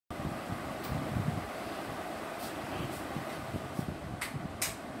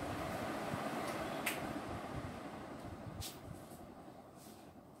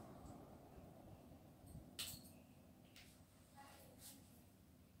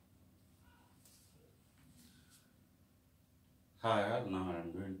Hi, all. Now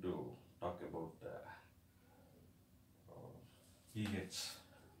I'm going to talk about pH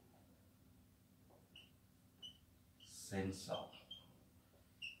sensor.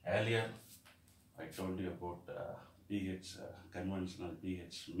 Earlier, I told you about pH, conventional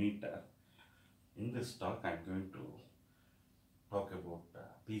pH meter. In this talk, I'm going to talk about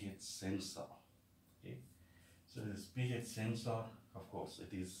pH sensor. Okay, so this pH sensor, of course,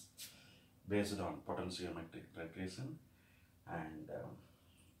 it is based on potentiometric regression, and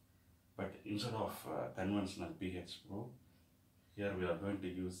but instead of conventional pH probe, here we are going to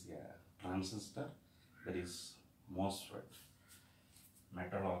use a transistor, that is MOSFET,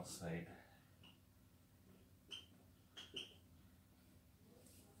 metal oxide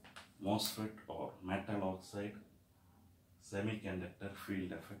MOSFET or metal oxide semiconductor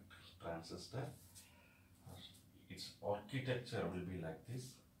field effect transistor. Its architecture will be like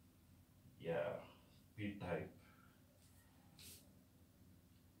this. Yeah, P-type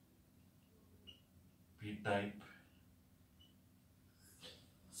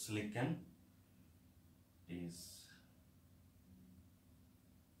silicon is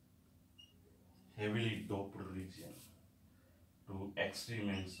heavily doped region. To extreme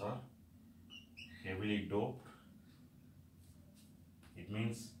ends are heavily doped. It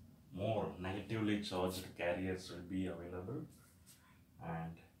means more negatively charged carriers will be available,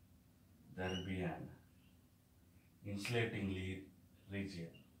 and there will be an insulating region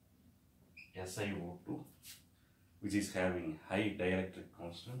SiO2, which is having high dielectric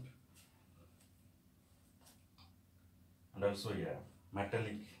constant, and also a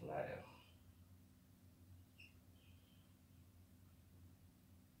metallic layer.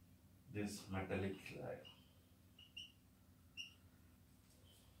 This metallic layer.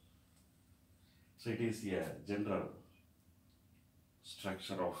 So it is a general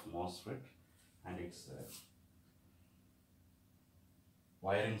structure of MOSFET, and its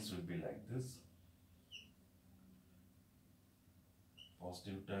wirings will be like this: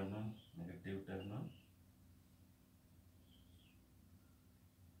 positive terminal, negative terminal.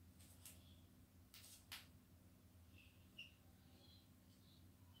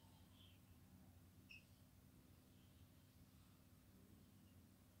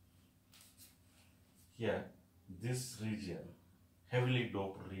 Here, this region, heavily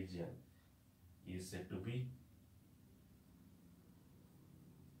doped region, is said to be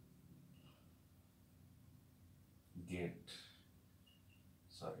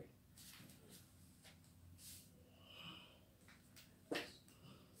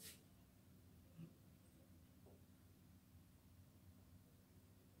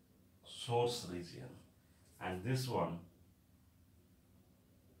source region, and this one,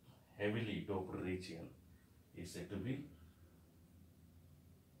 heavily doped region, is said to be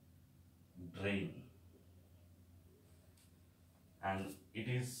drain, and it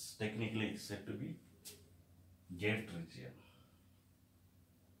is technically said to be gate region.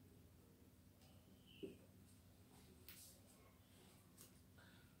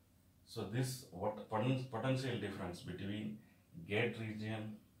 So this potential difference between gate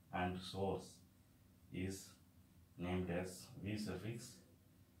region and source is named as V suffix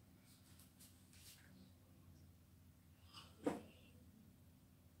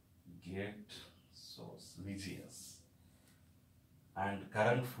gate source, VGS, and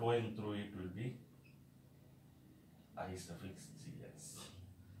current flowing through it will be I suffix GS.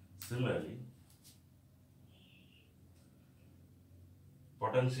 Similarly,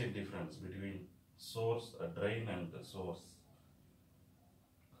 potential difference between source, a drain, and the source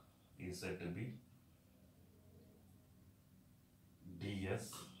is said to be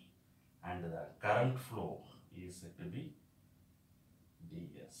DS, and the current flow is said to be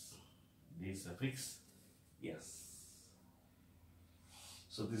DS. D suffix S.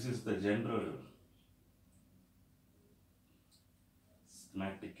 So this is the general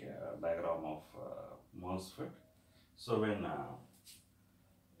schematic diagram of MOSFET. So when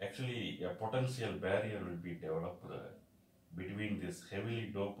actually a potential barrier will be developed between this heavily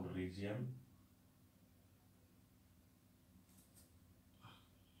doped region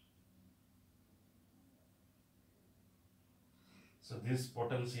So this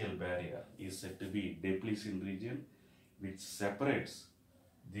potential barrier is said to be depletion region, which separates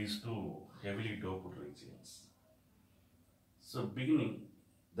these two heavily doped regions. So beginning,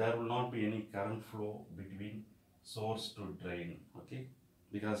 there will not be any current flow between source to drain, okay,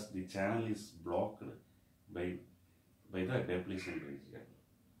 because the channel is blocked by the depletion region.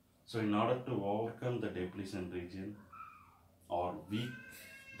 So in order to overcome the depletion region or weak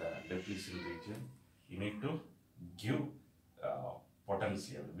the depletion region, you need to give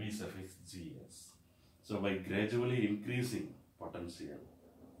potential V suffix GS. So by gradually increasing potential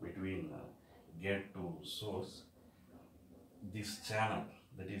between gate to source, this channel,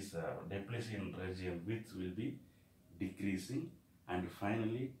 that is depletion region width, will be decreasing, and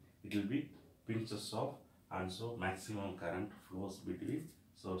finally it will be pinches off, and so maximum current flows between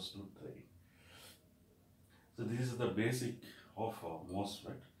source to drain. So this is the basic of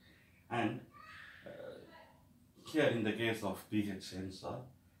MOSFET. And here in the case of pH sensor,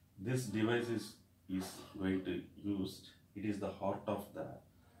 this device is going to used, it is the heart of the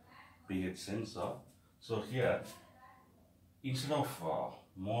pH sensor. So here, instead of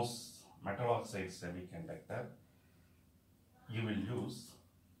MOS, metal oxide semiconductor, you will use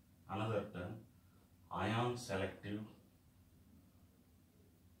another term, ion selective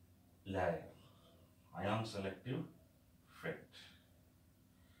layer, ion selective FET.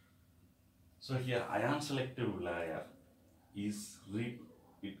 So here ion selective layer is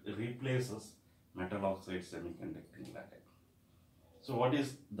it replaces metal oxide semiconducting layer. So what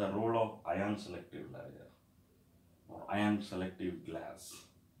is the role of ion selective layer or ion selective glass?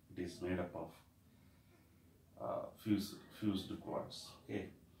 It is made up of fused quartz. Okay.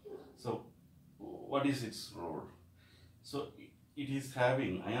 So what is its role? So it is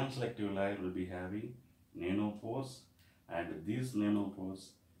having, ion selective layer will be having nanopores, and these nanopores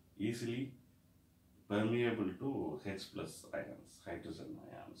easily permeable to H plus ions, hydrogen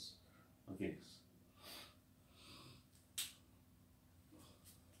ions. Okay.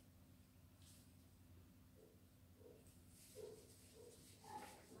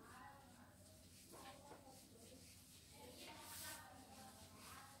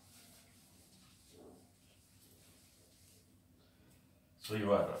 So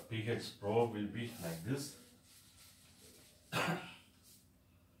your pH probe will be like this.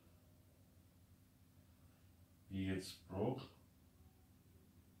 pH probe,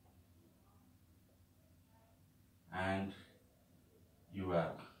 and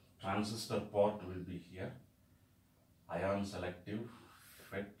your transistor port will be here, ion selective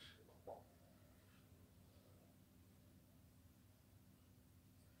FET,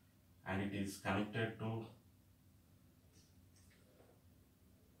 and it is connected to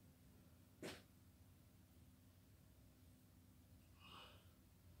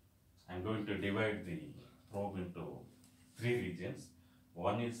I'm going to divide the probe into 3 regions.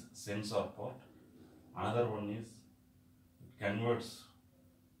 One is sensor port, another one is it converts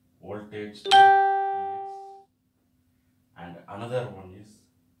voltage to pH, and another one is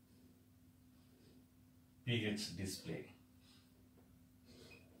pH display.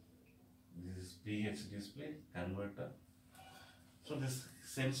 This is pH display converter. So this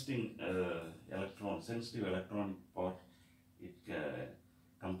sensitive electronic part, it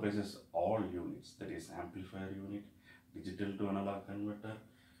comprises all units, that is amplifier unit, digital to analog converter,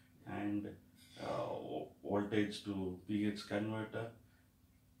 and voltage to pH converter,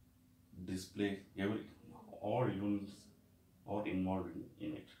 display, all units are involved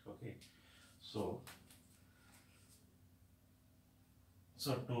in it. Okay, so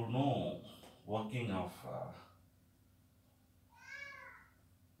to know working of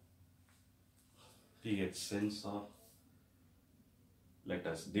pH sensor, let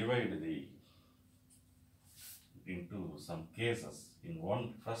us divide into some cases. In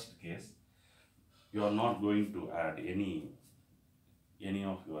first case, you are not going to add any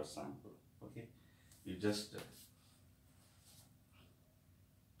of your sample. Okay, you just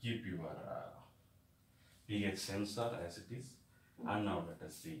keep your pH sensor as it is, and now let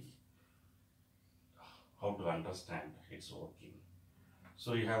us see how to understand its working.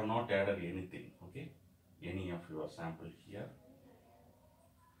 So you have not added anything, okay, any of your sample here.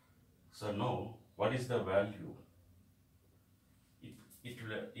 So now, what is the value? It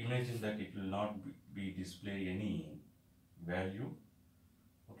will imagine that it will not be display any value.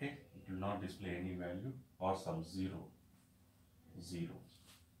 Okay, it will not display any value or some 0.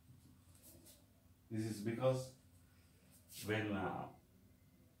 This is because when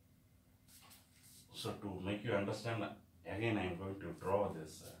so to make you understand, again I am going to draw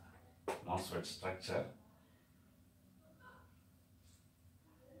this MOSFET structure.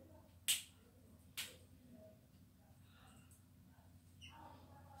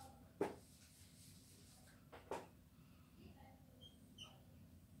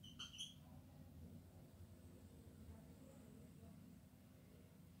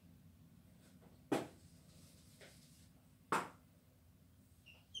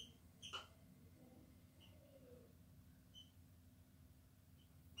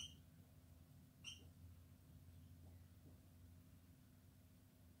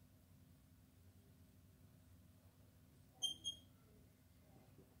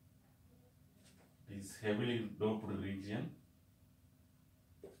 Is heavily doped region,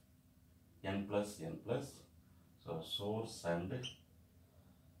 N plus N plus. So source and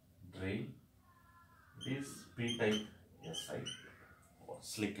drain. It is P-type Si or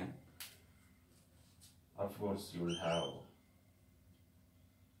silicon. Of course, you will have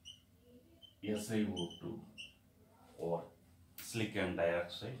SiO2 or silicon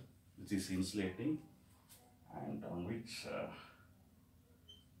dioxide, which is insulating, and on which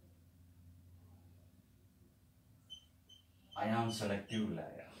ion selective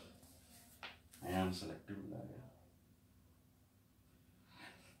layer. Ion selective layer.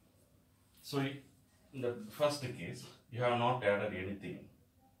 So in the first case, you have not added anything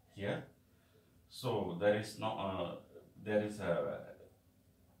here. So there is no there is a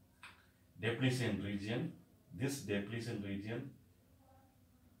depletion region. This depletion region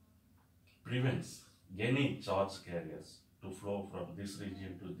prevents any charge carriers to flow from this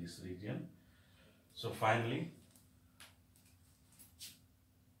region to this region. So finally,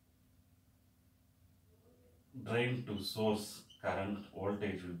 drain to source current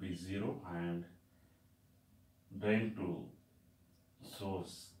voltage will be 0 and drain to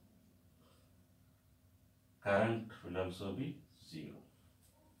source current will also be 0.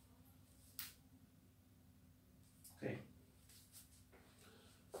 Okay.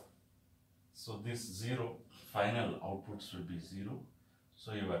 So this 0 final outputs will be 0.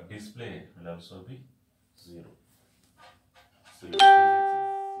 So your display will also be 0. So your pH is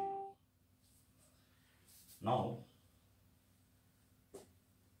 0. Now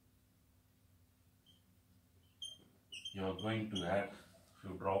you are going to add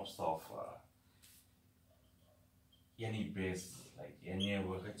few drops of any base like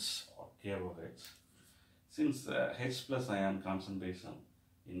NaOH or KOH. Since H plus ion concentration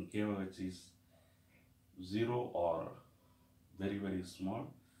in KOH is 0 or very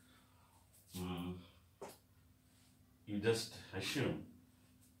small, you just assume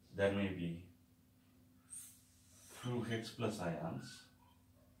there may be few H plus ions,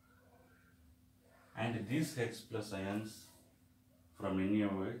 and these H plus ions from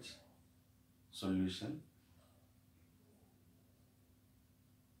NaOH solution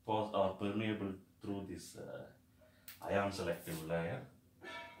are permeable through this ion selective layer,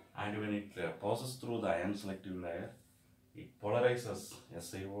 and when it passes through the ion selective layer, it polarizes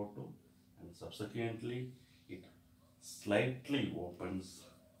SiO2 and subsequently it slightly opens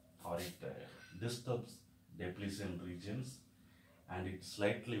or it disturbs depletion regions and it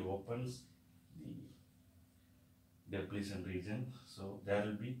slightly opens the depletion region. So there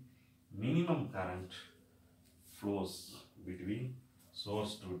will be minimum current flows between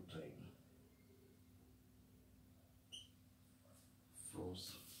source to drain.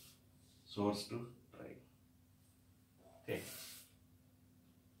 Flows source to drain. Okay.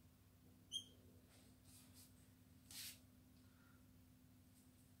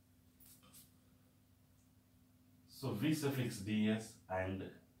 So V suffix ds and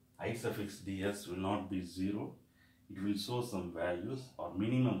I suffix ds will not be 0. It will show some values or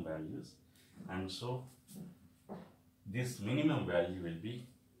minimum values, and so this minimum value will be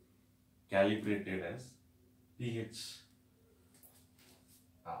calibrated as pH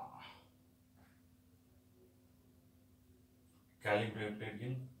calibrated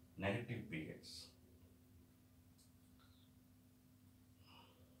in negative pH.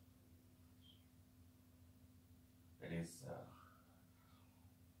 That is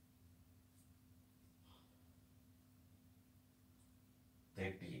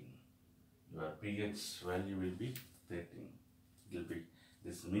 13. Your pH value will be 13. It will be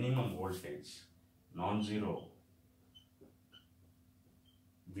this minimum voltage, non-zero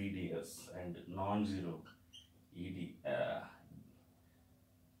VDS and non-zero ED.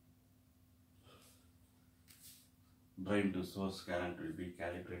 Drain to source current will be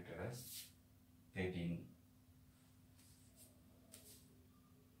calibrated as 13.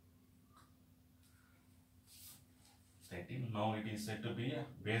 Now it is said to be a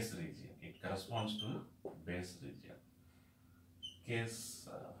base region. It corresponds to base region. Case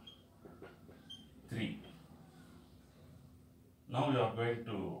 3. Now you are going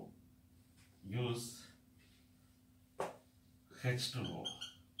to use H2O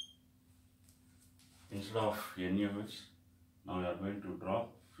instead of NaOH. Now you are going to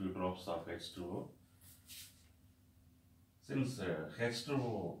drop few drops of H2O. Since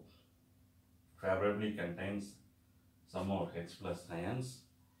H2O favorably contains some more H plus ions,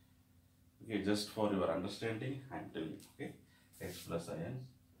 okay, just for your understanding I am telling you, okay, H plus ions.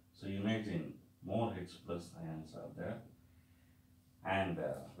 So imagine more H plus ions are there, and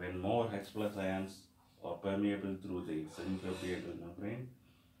when more H plus ions are permeable through the semi-permeable membrane,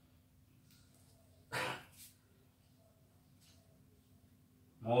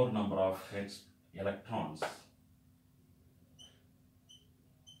 more number of H electrons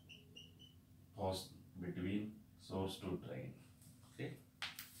passed between source to drain. Okay,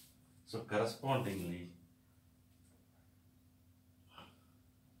 so correspondingly,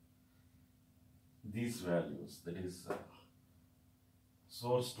 these values, that is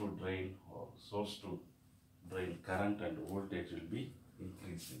source to drain or source to drain current and voltage, will be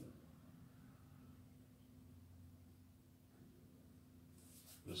increasing.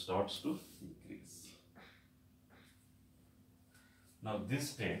 It starts to increase. Now at this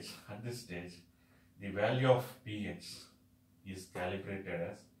stage, the value of pH is calibrated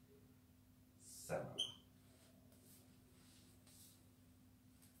as 7.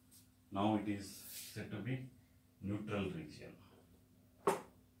 Now it is said to be neutral region.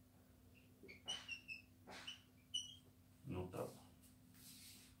 Neutral.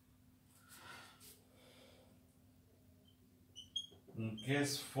 In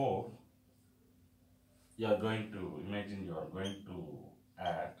case 4, you are going to imagine you are going to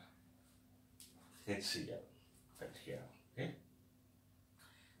add HCl right here. Okay.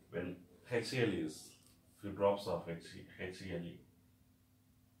 When HCl is few drops of HCl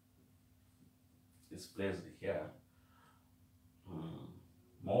is placed here,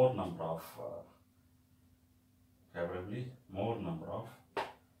 more number of favorably more number of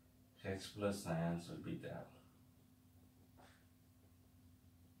H plus ions will be there.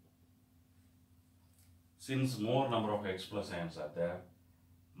 Since more number of H plus ions are there,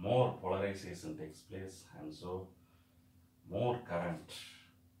 more polarization takes place, and so more current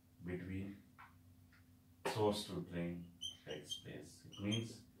between source to drain takes place. It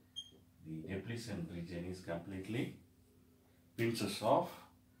means the depletion region is completely pinches off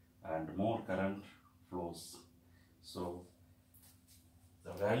and more current flows. So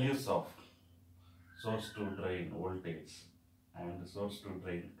the values of source to drain voltage and source to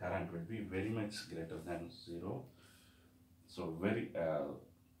drain current will be very much greater than 0. So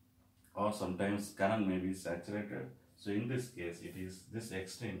or sometimes current may be saturated. So in this case, it is this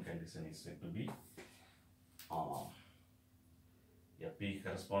extreme condition is said to be a P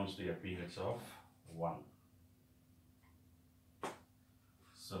corresponds to a pH of 1.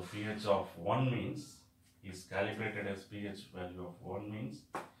 So pH of 1 means is calibrated as pH value of 1 means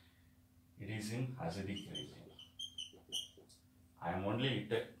it is in acidic region. I am only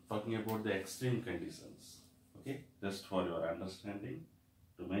talking about the extreme conditions. Okay, just for your understanding,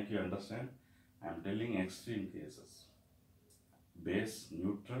 to make you understand, I am telling extreme cases. Base,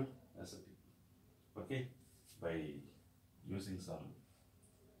 neutral, acidic. Okay, by using some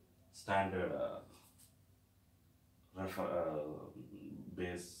standard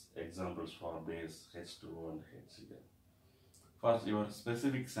base examples for base H2O and HCl. For your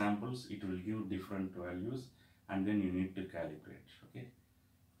specific samples, it will give different values, and then you need to calibrate. Okay,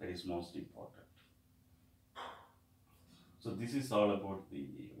 that is most important. So this is all about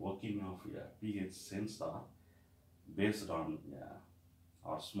the working of a pH sensor based on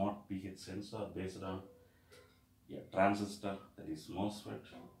or smart pH sensor based on a transistor, that is MOSFET.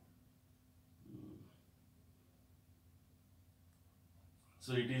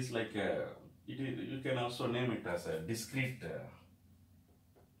 So it is like you can also name it as a discrete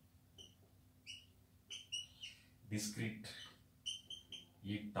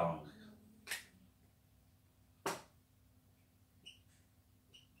heat tongue.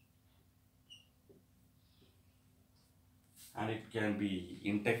 And it can be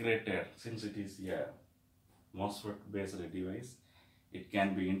integrated, since it is a MOSFET based device, it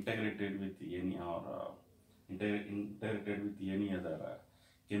can be integrated with any integrated with any other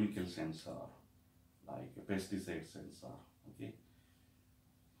chemical sensor, like a pesticide sensor, okay,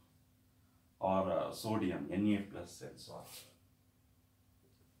 or sodium Na plus sensor,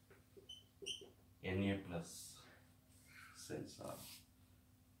 Na plus sensor,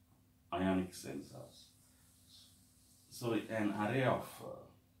 ionic sensors. So an array of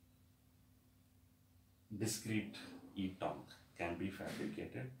discrete heat tongue can be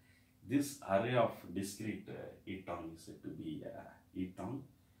fabricated. This array of discrete heat tongue is said to be heat tongue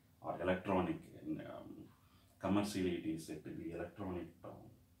or electronic. Commercially, it is said to be electronic tongue.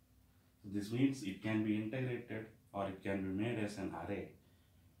 So this means it can be integrated or it can be made as an array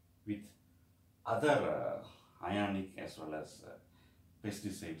with other ionic as well as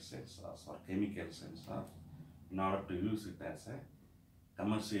pesticide sensors or chemical sensors, in order to use it as a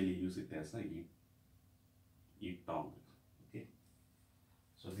commercially use it as a heat tongue. Okay,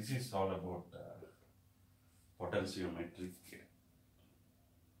 so this is all about potentiometric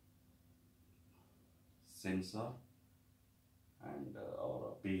sensor and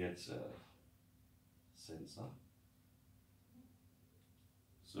or pH sensor.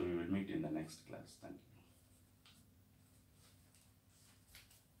 So we will meet in the next class. Thank you.